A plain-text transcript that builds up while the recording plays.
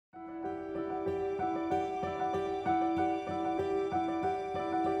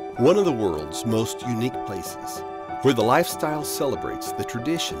One of the world's most unique places, where the lifestyle celebrates the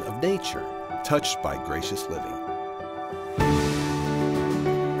tradition of nature touched by gracious living.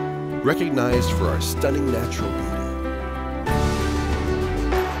 Recognized for our stunning natural beauty,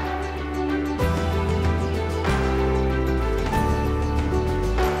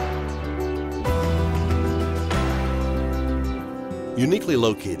 uniquely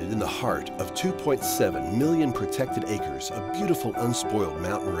located in the heart of 2.7 million protected acres of beautiful unspoiled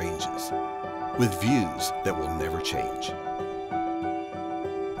mountain ranges, with views that will never change.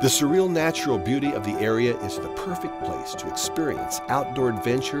 The surreal natural beauty of the area is the perfect place to experience outdoor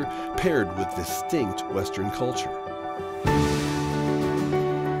adventure paired with distinct Western culture.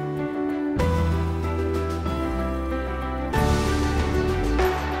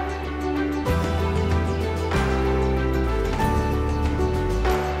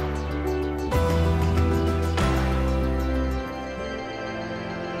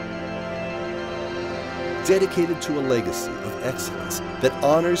 Dedicated to a legacy of excellence that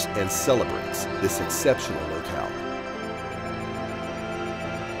honors and celebrates this exceptional locale.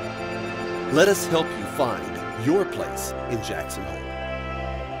 Let us help you find your place in Jackson Hole.